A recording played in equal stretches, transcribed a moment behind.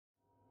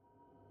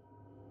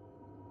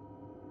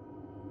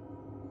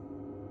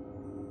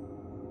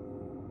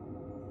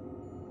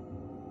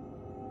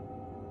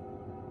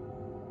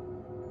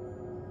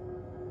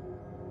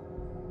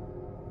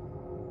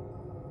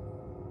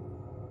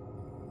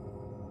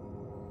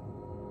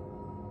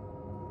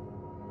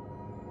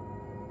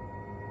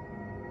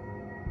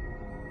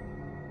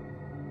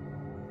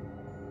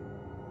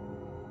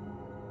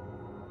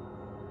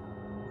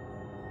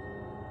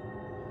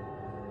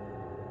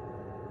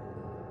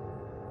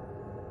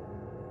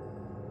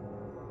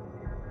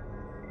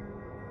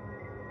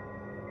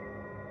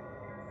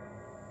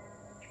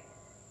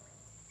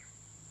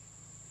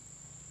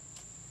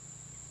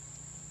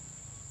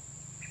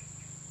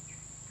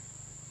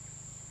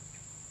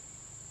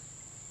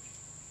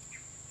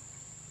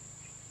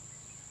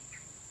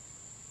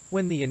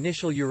When the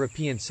initial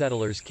European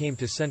settlers came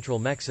to central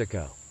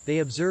Mexico, they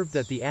observed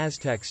that the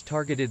Aztecs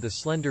targeted the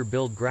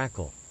slender-billed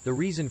grackle. The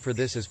reason for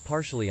this is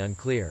partially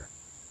unclear.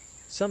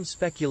 Some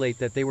speculate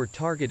that they were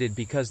targeted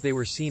because they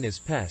were seen as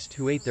pests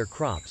who ate their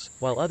crops,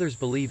 while others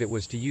believe it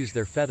was to use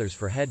their feathers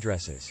for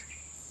headdresses.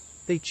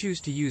 They choose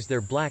to use their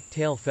black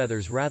tail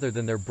feathers rather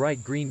than their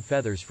bright green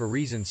feathers for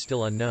reasons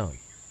still unknown.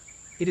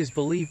 It is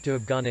believed to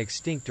have gone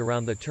extinct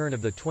around the turn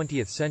of the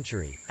 20th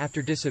century,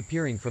 after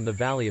disappearing from the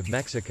Valley of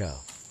Mexico.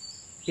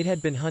 It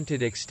had been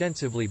hunted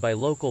extensively by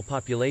local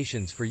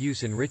populations for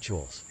use in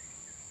rituals.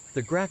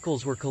 The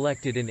grackles were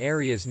collected in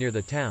areas near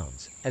the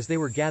towns, as they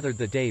were gathered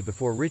the day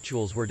before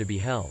rituals were to be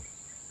held.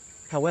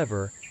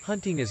 However,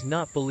 hunting is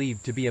not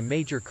believed to be a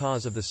major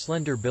cause of the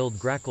slender-billed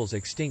grackle's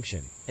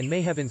extinction, and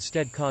may have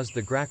instead caused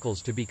the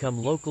grackles to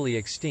become locally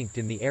extinct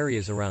in the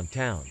areas around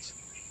towns.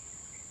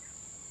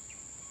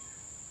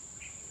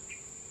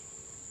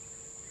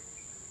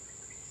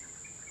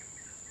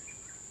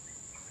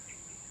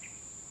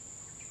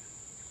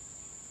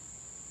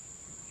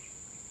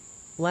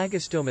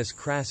 Lagostomus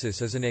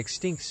crassus is an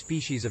extinct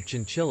species of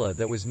chinchilla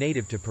that was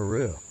native to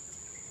Peru.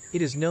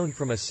 It is known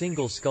from a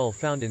single skull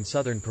found in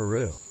southern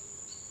Peru.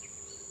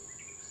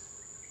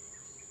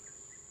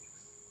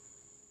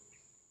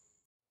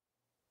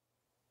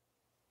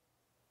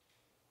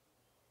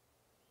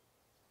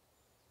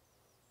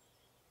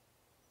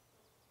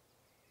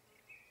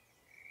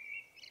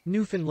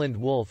 Newfoundland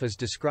wolf is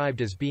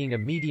described as being a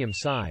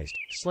medium-sized,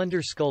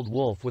 slender-skulled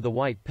wolf with a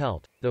white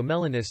pelt, though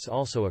melanists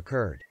also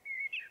occurred.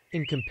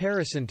 In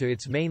comparison to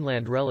its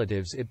mainland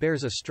relatives, it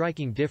bears a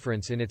striking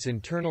difference in its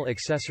internal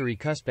accessory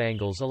cusp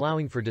angles,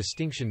 allowing for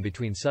distinction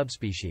between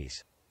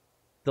subspecies.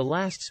 The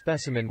last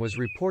specimen was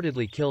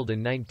reportedly killed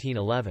in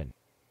 1911.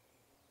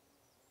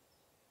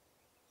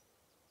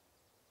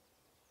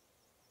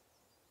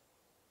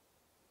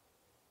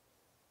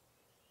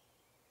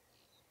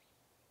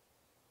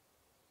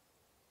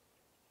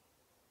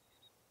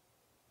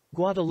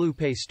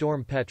 Guadalupe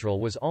storm petrel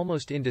was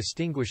almost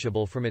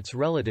indistinguishable from its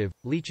relative,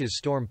 Leach's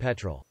storm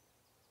petrel.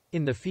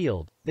 In the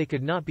field, they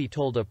could not be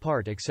told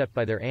apart except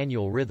by their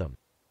annual rhythm.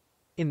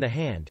 In the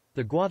hand,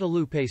 the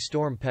Guadalupe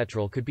storm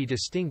petrel could be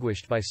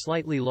distinguished by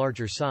slightly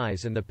larger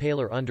size and the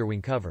paler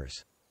underwing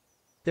covers.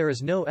 There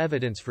is no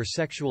evidence for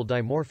sexual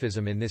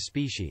dimorphism in this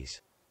species.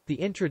 The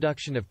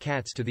introduction of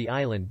cats to the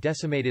island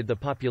decimated the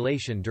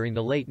population during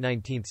the late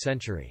 19th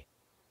century.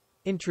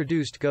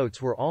 Introduced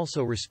goats were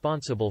also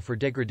responsible for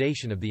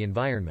degradation of the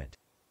environment.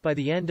 By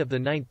the end of the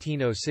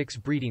 1906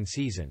 breeding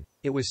season,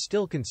 it was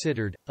still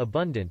considered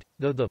abundant,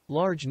 though the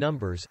large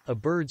numbers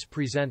of birds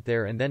present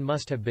there and then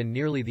must have been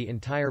nearly the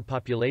entire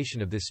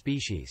population of this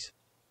species.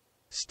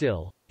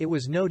 Still, it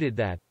was noted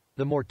that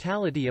the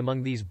mortality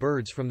among these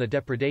birds from the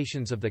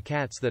depredations of the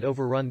cats that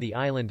overrun the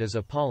island is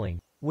appalling.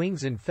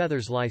 Wings and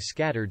feathers lie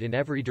scattered in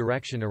every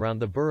direction around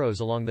the burrows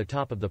along the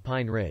top of the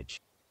Pine Ridge.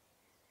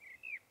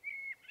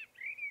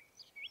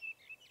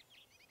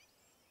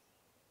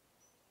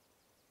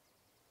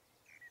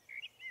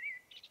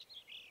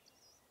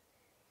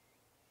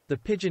 The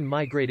pigeon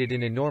migrated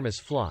in enormous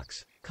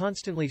flocks,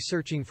 constantly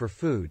searching for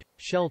food,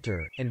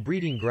 shelter, and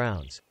breeding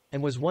grounds,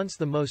 and was once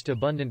the most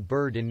abundant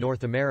bird in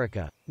North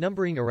America,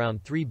 numbering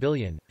around 3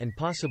 billion, and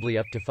possibly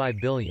up to 5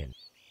 billion.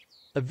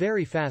 A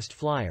very fast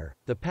flyer,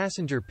 the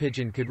passenger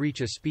pigeon could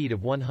reach a speed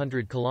of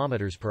 100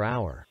 km per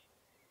hour.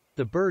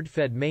 The bird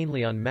fed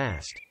mainly on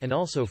mast, and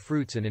also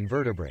fruits and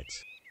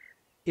invertebrates.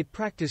 It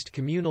practiced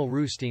communal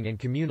roosting and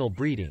communal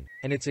breeding,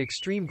 and its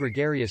extreme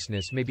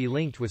gregariousness may be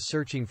linked with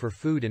searching for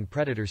food and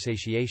predator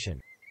satiation.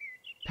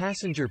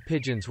 Passenger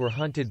pigeons were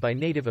hunted by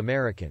Native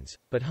Americans,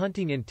 but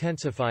hunting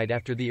intensified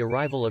after the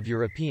arrival of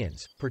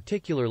Europeans,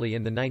 particularly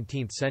in the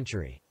 19th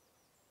century.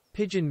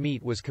 Pigeon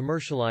meat was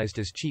commercialized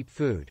as cheap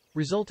food,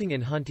 resulting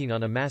in hunting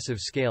on a massive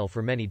scale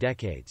for many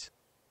decades.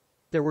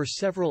 There were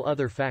several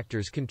other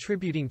factors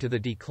contributing to the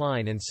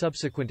decline and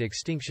subsequent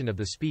extinction of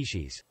the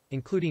species,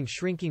 including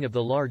shrinking of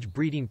the large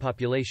breeding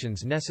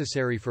populations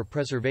necessary for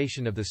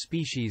preservation of the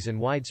species and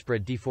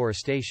widespread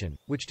deforestation,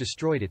 which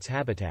destroyed its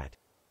habitat.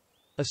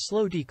 A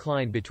slow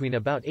decline between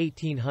about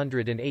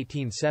 1800 and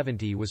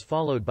 1870 was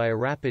followed by a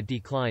rapid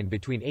decline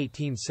between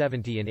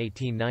 1870 and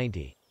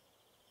 1890.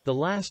 The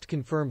last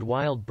confirmed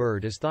wild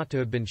bird is thought to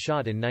have been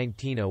shot in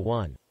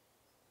 1901.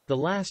 The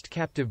last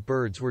captive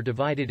birds were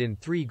divided in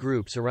 3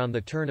 groups around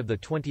the turn of the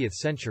 20th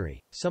century,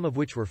 some of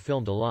which were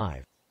filmed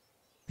alive.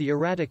 The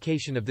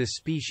eradication of this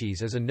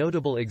species is a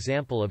notable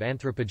example of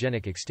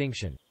anthropogenic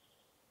extinction.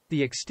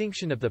 The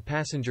extinction of the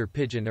passenger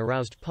pigeon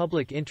aroused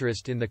public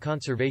interest in the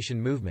conservation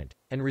movement,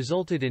 and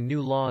resulted in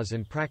new laws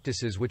and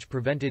practices which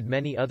prevented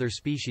many other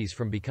species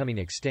from becoming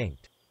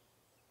extinct.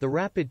 The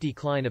rapid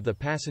decline of the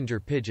passenger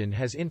pigeon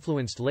has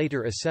influenced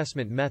later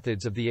assessment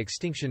methods of the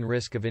extinction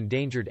risk of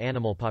endangered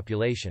animal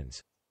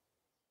populations.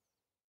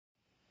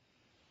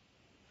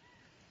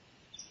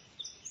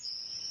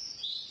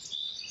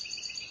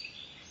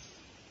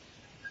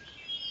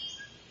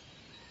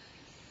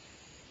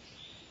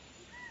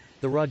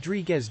 The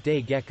Rodrigues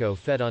day gecko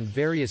fed on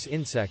various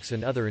insects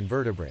and other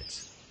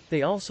invertebrates.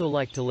 They also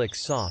like to lick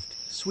soft,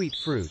 sweet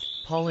fruit,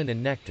 pollen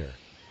and nectar.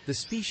 The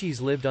species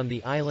lived on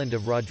the island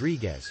of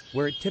Rodrigues,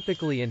 where it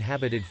typically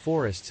inhabited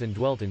forests and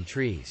dwelt in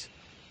trees.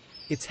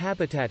 Its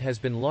habitat has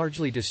been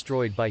largely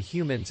destroyed by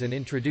humans and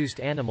introduced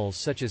animals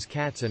such as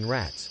cats and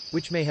rats,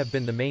 which may have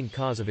been the main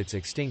cause of its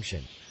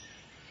extinction.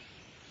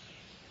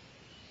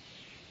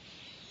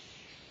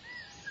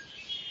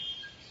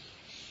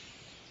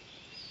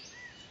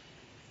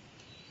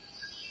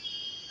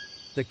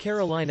 The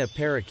Carolina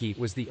parakeet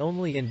was the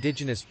only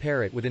indigenous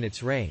parrot within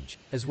its range,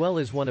 as well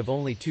as one of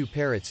only 2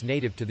 parrots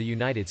native to the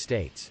United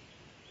States.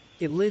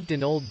 It lived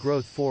in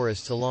old-growth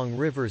forests along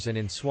rivers and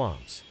in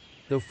swamps.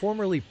 Though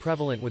formerly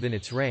prevalent within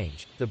its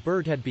range, the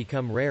bird had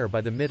become rare by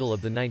the middle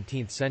of the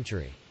 19th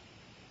century.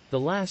 The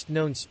last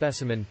known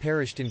specimen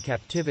perished in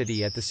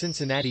captivity at the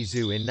Cincinnati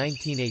Zoo in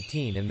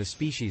 1918 and the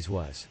species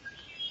was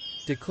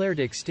declared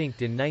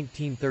extinct in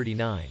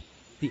 1939.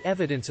 The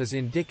evidence is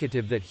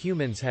indicative that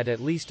humans had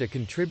at least a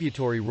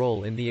contributory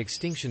role in the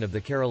extinction of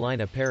the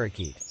Carolina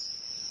parakeet.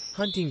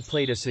 Hunting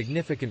played a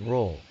significant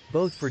role,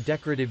 both for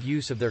decorative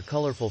use of their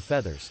colorful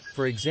feathers,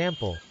 for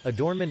example,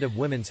 adornment of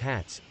women's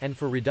hats, and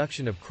for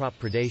reduction of crop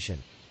predation.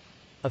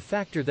 A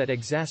factor that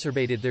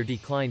exacerbated their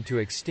decline to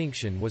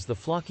extinction was the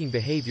flocking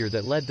behavior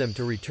that led them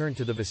to return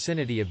to the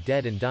vicinity of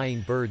dead and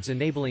dying birds,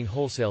 enabling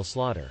wholesale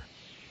slaughter.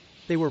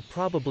 They were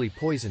probably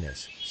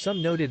poisonous.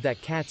 Some noted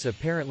that cats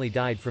apparently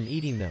died from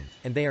eating them,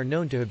 and they are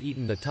known to have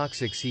eaten the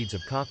toxic seeds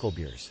of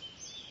cockleburrs.